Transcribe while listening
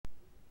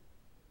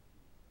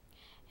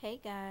Hey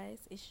guys,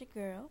 it's your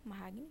girl,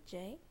 Mahogany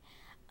J.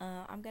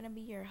 I'm going to be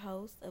your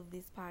host of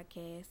this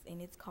podcast,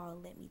 and it's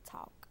called Let Me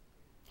Talk.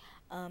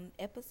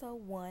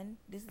 Episode 1,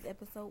 this is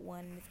episode 1,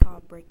 and it's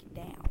called Break It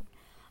Down.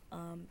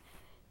 Um,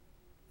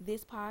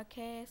 this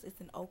podcast is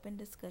an open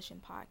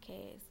discussion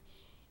podcast.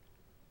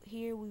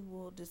 Here we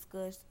will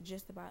discuss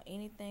just about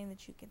anything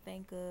that you can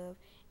think of,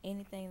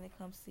 anything that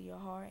comes to your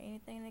heart,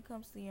 anything that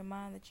comes to your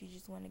mind that you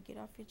just want to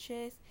get off your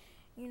chest,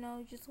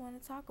 just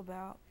want to talk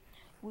about.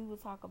 We will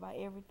talk about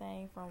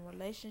everything from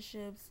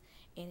relationships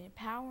and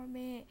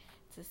empowerment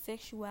to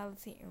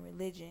sexuality and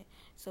religion.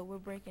 So we're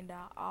breaking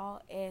down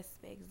all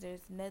aspects.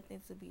 There's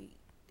nothing to be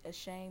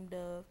ashamed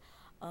of.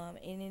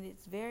 And it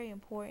is very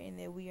important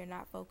that we are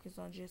not focused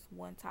on just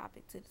one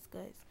topic to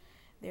discuss.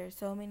 There are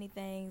so many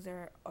things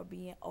that are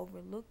being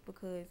overlooked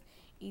because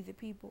either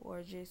people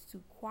are just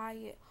too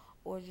quiet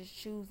or just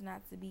choose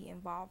not to be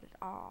involved at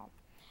all.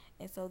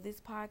 And so this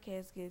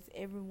podcast gives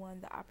everyone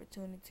the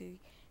opportunity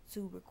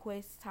to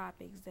request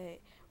topics that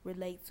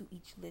relate to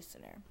each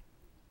listener.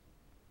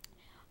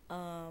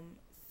 Um,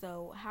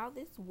 so how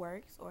this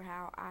works, or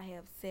how I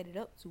have set it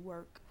up to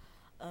work,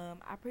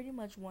 I pretty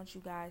much want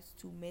you guys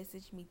to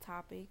message me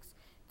topics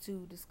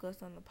to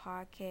discuss on the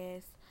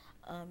podcast.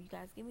 You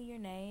guys give me your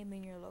name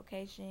and your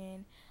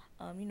location.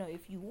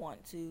 If you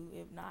want to.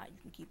 If not, you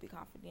can keep it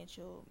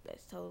confidential.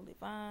 That's totally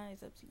fine.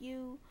 It's up to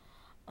you.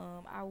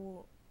 I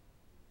will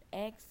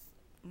ask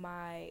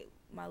my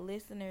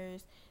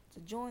listeners to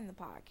join the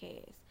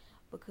podcast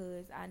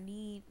because I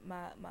need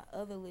my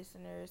other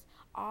listeners,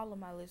 all of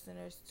my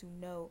listeners, to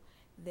know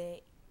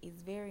that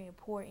it's very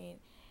important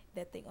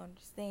that they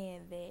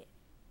understand that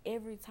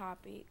every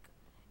topic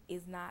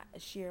is not a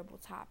shareable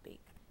topic.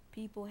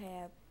 People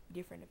have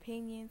different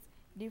opinions.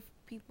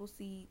 People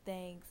see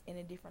things in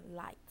a different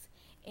light.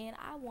 And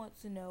I want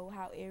to know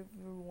how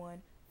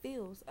everyone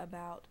feels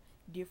about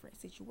different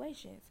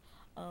situations.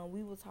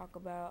 We will talk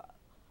about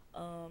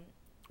um,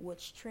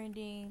 what's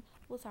trending.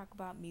 We'll talk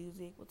about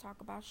music. We'll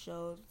talk about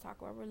shows. We'll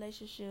talk about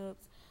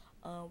relationships.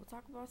 We'll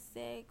talk about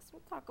sex.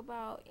 We'll talk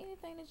about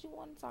anything that you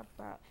want to talk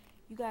about.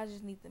 You guys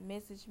just need to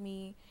message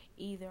me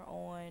either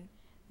on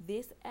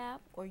this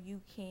app, or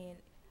you can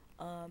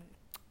um,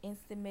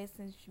 instant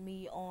message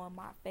me on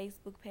my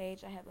Facebook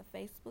page. I have a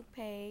Facebook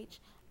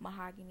page,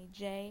 Mahogany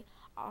J.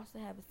 I also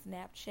have a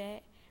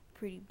Snapchat,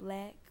 Pretty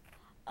Black.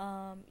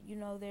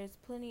 There's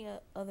plenty of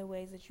other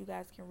ways that you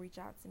guys can reach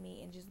out to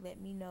me and just let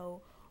me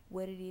know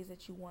what it is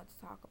that you want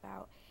to talk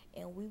about,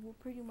 and we will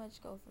pretty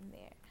much go from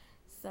there.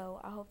 So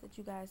I hope that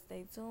you guys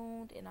stay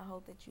tuned, and I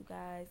hope that you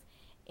guys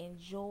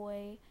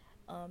enjoy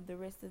the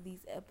rest of these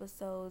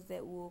episodes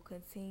that will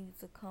continue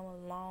to come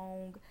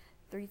along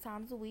 3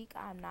 times a week.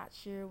 I'm not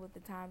sure what the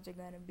times are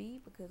going to be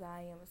because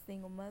I am a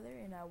single mother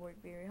and I work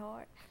very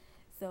hard.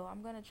 So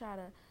I'm going to try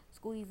to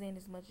squeeze in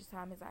as much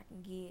time as I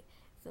can get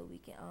so we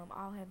can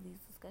all have these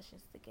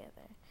discussions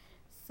together.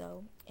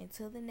 So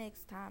until the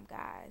next time,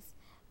 guys,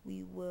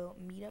 we will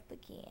meet up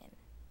again.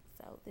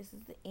 So this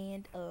is the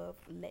end of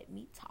Let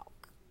Me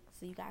Talk.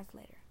 See you guys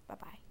later. Bye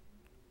bye.